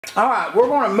Alright, we're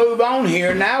going to move on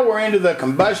here. Now we're into the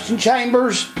combustion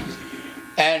chambers.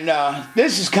 And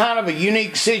this is kind of a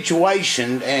unique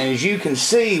situation. And as you can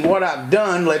see what I've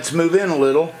done, let's move in a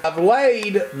little. I've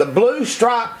laid the blue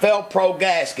stripe Velcro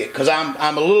gasket because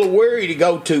I'm a little weary to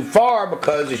go too far,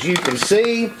 because as you can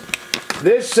see,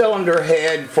 this cylinder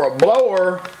head for a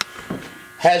blower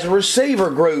has a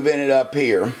receiver groove in it up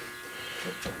here.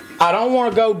 I don't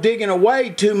want to go digging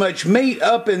away too much meat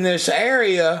up in this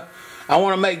area. I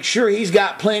want to make sure he's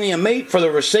got plenty of meat for the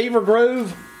receiver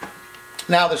groove.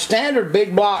 Now the standard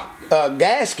big block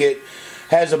gasket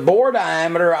has a bore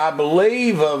diameter, I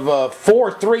believe, of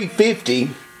 4,350.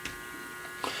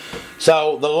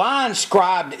 So the line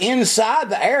scribed inside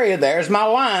the area, there's my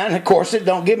line. Of course, it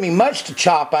don't give me much to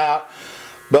chop out,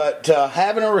 but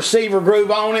having a receiver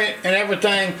groove on it and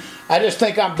everything, I just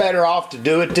think I'm better off to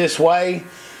do it this way,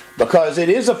 because it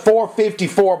is a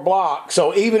 454 block.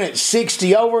 So even at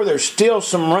 60 over, there's still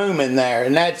some room in there,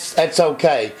 and that's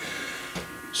okay.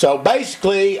 So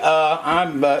basically,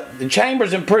 the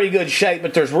chamber's in pretty good shape,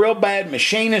 but there's real bad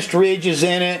machinist ridges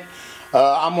in it.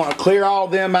 I'm going to clear all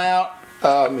them out.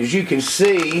 As you can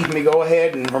see, let me go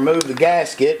ahead and remove the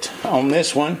gasket on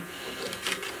this one.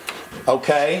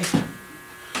 Okay.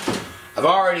 I've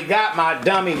already got my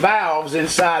dummy valves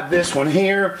inside this one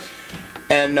here.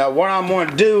 And what I'm going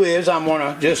to do is I'm going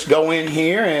to just go in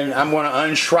here and I'm going to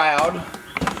unshroud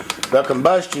the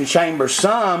combustion chamber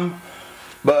some,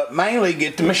 but mainly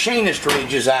get the machinist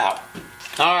ridges out.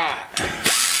 Alright.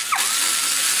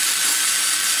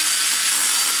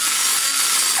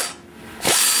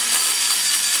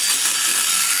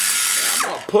 I'm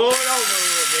going to pull it over a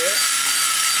little bit.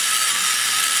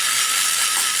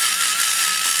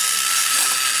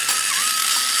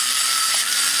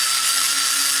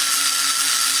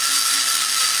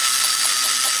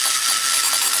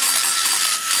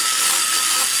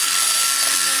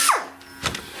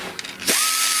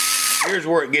 Here's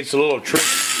where it gets a little tricky.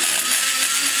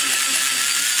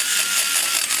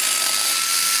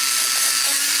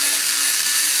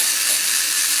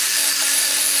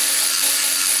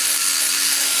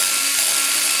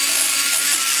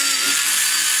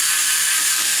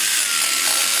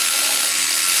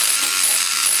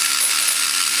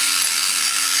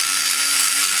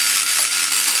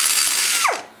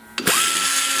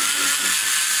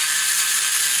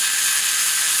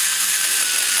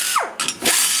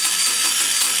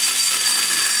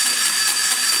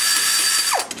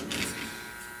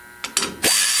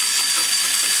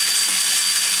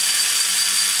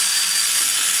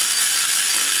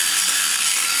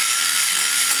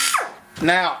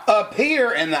 Now, up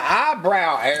here in the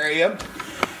eyebrow area,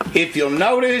 if you'll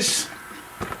notice,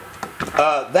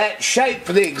 that shape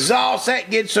for the exhaust, that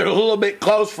gets a little bit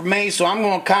close for me, so I'm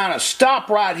going to kind of stop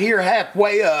right here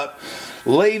halfway up,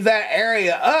 leave that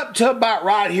area up to about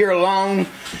right here alone,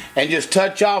 and just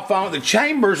touch off on it. The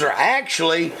chambers are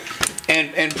actually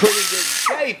in pretty good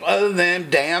shape, other than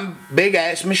damn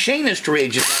big-ass machinist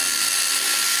ridges.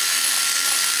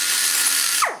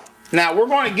 Now, we're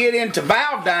going to get into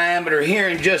valve diameter here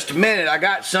in just a minute. I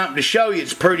got something to show you.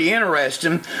 It's pretty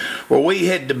interesting, where we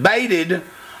had debated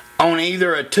on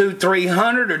either a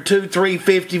 2300 or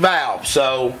 2350 valve.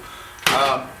 So,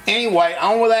 anyway,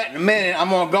 on with that in a minute. I'm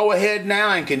going to go ahead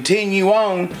now and continue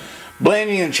on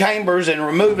blending the chambers and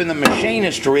removing the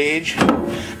machinist ridge.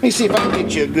 Let me see if I can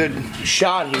get you a good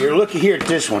shot here. Look here at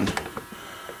this one.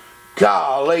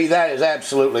 Golly, that is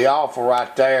absolutely awful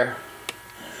right there.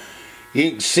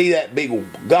 You can see that big,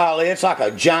 golly, it's like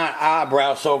a giant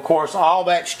eyebrow. So, of course, all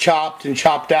that's chopped and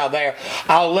chopped out there.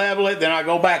 I'll level it, then I'll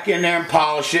go back in there and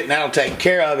polish it, and that'll take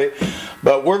care of it.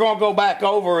 But we're going to go back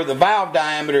over the valve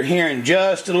diameter here in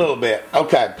just a little bit.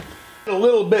 Okay. A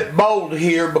little bit bold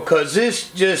here, because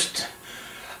this just,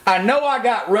 I know I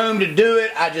got room to do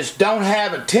it. I just don't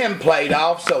have a template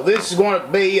off, so this is going to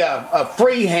be a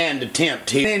freehand attempt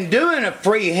here. In doing a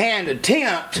freehand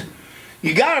attempt,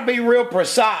 you got to be real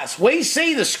precise. We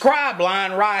see the scribe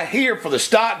line right here for the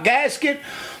stock gasket.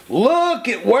 Look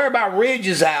at where my ridge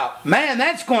is out. Man,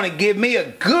 that's going to give me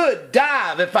a good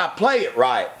dive if I play it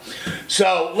right.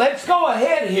 So let's go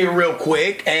ahead here real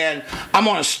quick, and I'm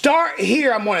going to start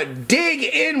here. I'm going to dig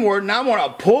inward, and I'm going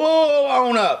to pull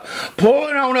on up,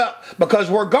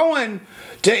 because we're going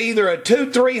to either a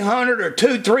 2300 or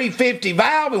 2350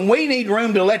 valve, and we need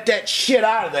room to let that shit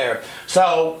out of there.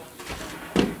 So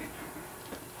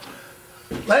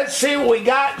let's see what we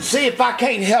got and see if I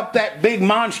can't help that big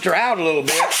monster out a little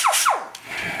bit.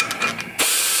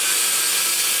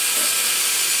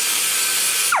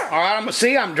 Alright,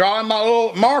 I'm drawing my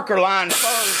little marker line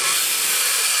first.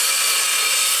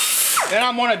 Then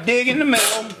I'm going to dig in the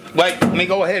middle. Wait, let me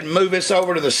go ahead and move this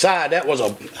over to the side. That was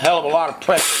a hell of a lot of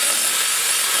pressure.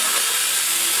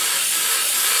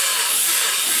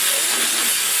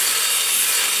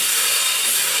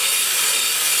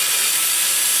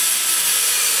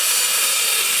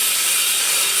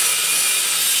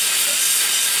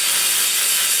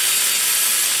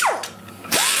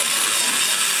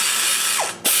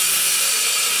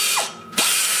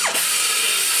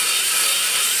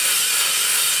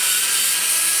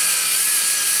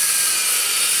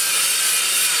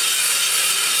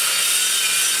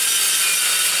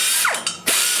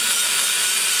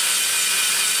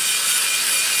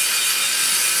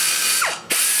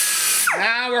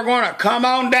 Now we're going to come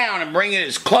on down and bring it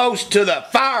as close to the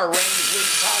fire ring as we can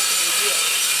possibly get.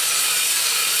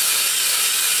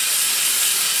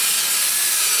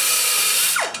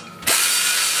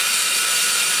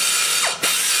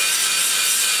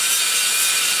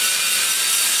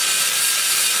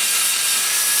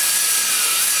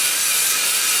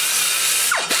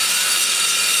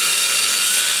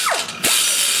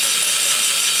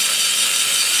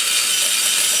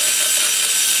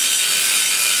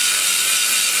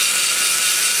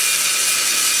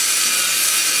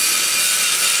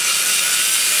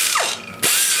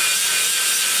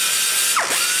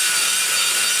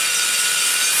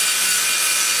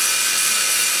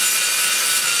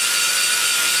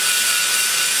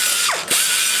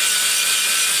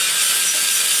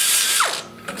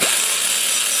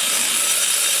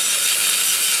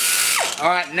 All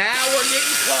right, now we're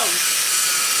getting close.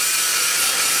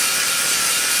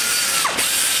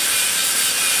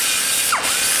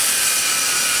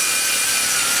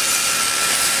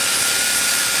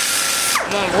 I'm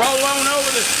going to roll on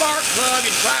over the spark plug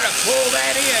and try to pull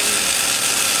that in.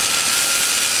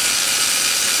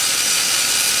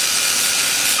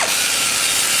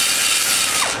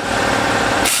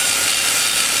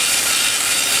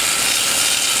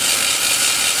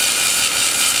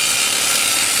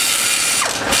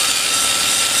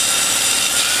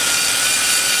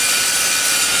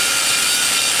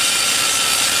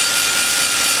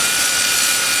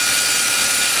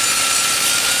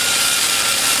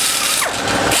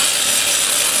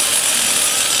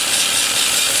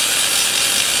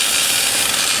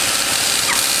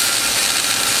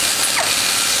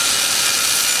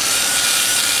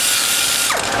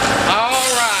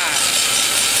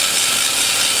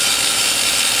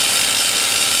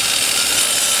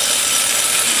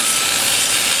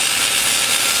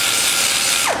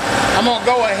 I'm going to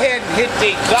go ahead and hit the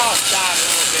exhaust side a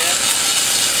little bit.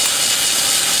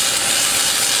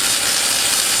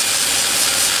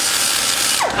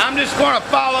 I'm just going to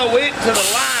follow it to the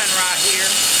line right here.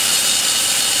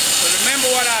 But remember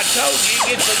what I told you,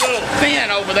 it gets a little thin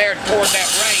over there toward that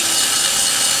ring.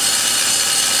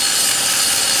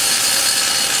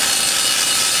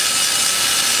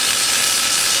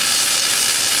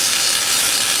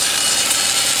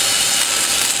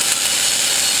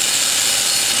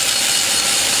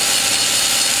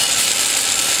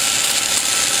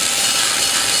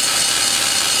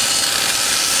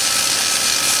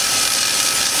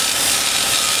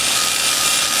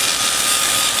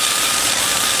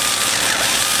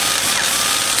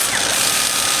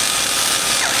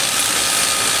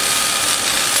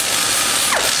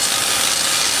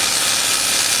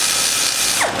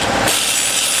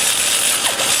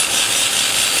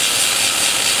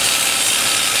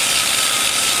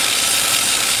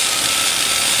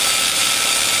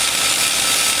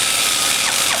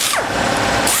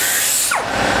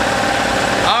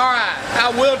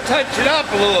 We'll touch it up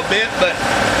a little bit, but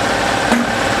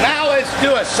now let's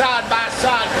do a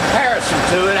side-by-side comparison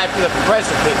to it after the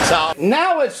compressor kicks off.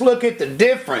 Now let's look at the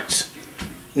difference.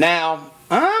 Now,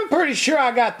 I'm pretty sure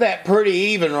I got that pretty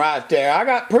even right there. I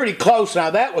got pretty close.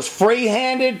 Now, that was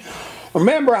free-handed.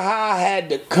 Remember how I had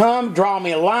to come, draw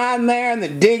me a line there, and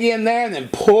then dig in there, and then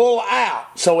pull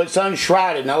out so it's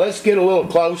unshrouded. Now, let's get a little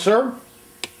closer. A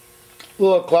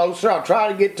little closer. I'll try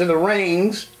to get to the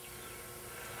rings.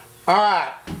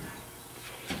 Alright,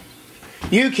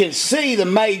 you can see the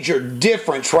major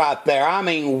difference right there. I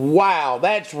mean, wow,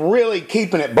 that's really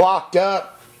keeping it blocked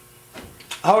up.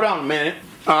 Hold on a minute.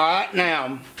 Alright,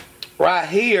 now, right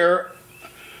here,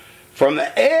 from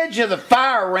the edge of the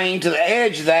fire ring to the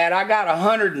edge of that, I got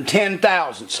 110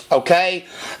 thousandths, okay?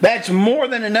 That's more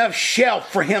than enough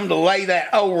shelf for him to lay that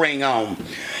O-ring on.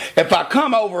 If I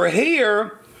come over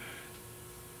here,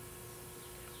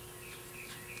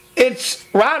 it's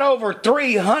right over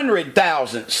 300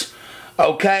 thousandths,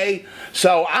 okay?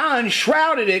 So I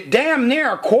unshrouded it damn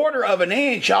near 1/4 of an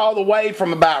inch all the way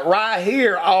from about right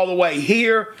here all the way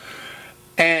here.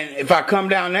 And if I come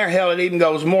down there, hell, it even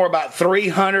goes more, about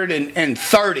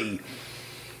 330.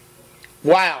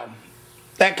 Wow.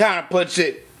 That kind of puts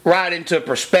it right into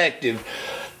perspective.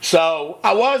 So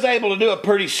I was able to do a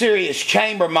pretty serious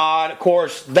chamber mod. Of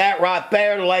course, that right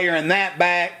there, layering that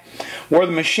back where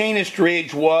the machinist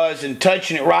ridge was and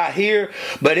touching it right here.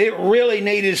 But it really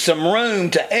needed some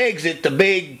room to exit the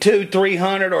big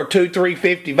 2300 or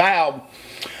 2350 valve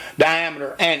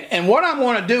diameter. And what I'm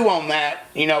going to do on that,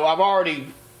 you know, I'm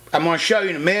going to show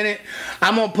you in a minute.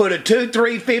 I'm going to put a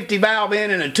 2350 valve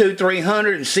in and a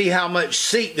 2300 and see how much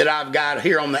seat that I've got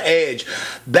here on the edge.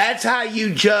 That's how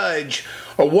you judge,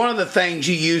 or one of the things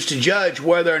you use to judge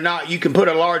whether or not you can put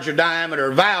a larger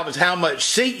diameter valve, is how much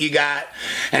seat you got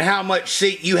and how much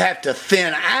seat you have to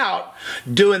thin out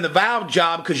doing the valve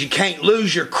job, because you can't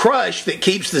lose your crush that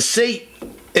keeps the seat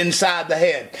inside the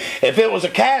head. If it was a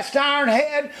cast iron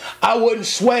head, I wouldn't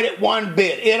sweat it one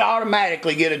bit. It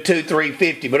automatically get a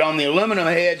 2350. But on the aluminum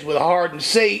heads with a hardened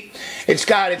seat, it's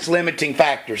got its limiting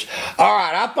factors.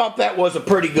 Alright, I thought that was a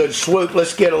pretty good swoop.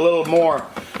 Let's get a little more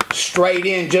straight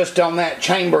in just on that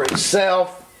chamber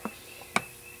itself.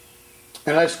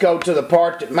 And let's go to the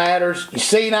part that matters. You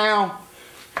see now,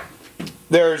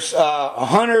 there's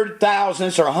 100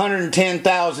 thousandths or 110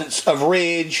 thousandths of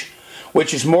ridge,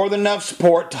 which is more than enough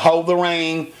support to hold the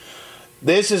ring.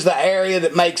 This is the area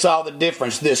that makes all the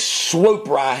difference. This swoop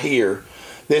right here,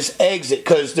 this exit,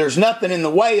 because there's nothing in the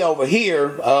way over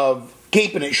here of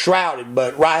keeping it shrouded,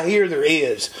 but right here there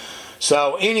is.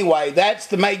 So anyway, that's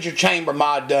the major chamber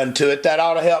mod done to it. That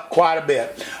ought to help quite a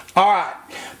bit. Alright,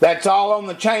 that's all on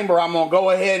the chamber. I'm going to go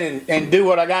ahead and do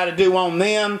what I got to do on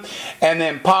them and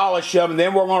then polish them. And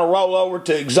then we're going to roll over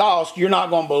to exhaust. You're not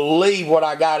going to believe what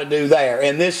I got to do there.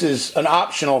 And this is an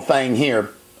optional thing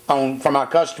here for my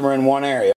customer in one area.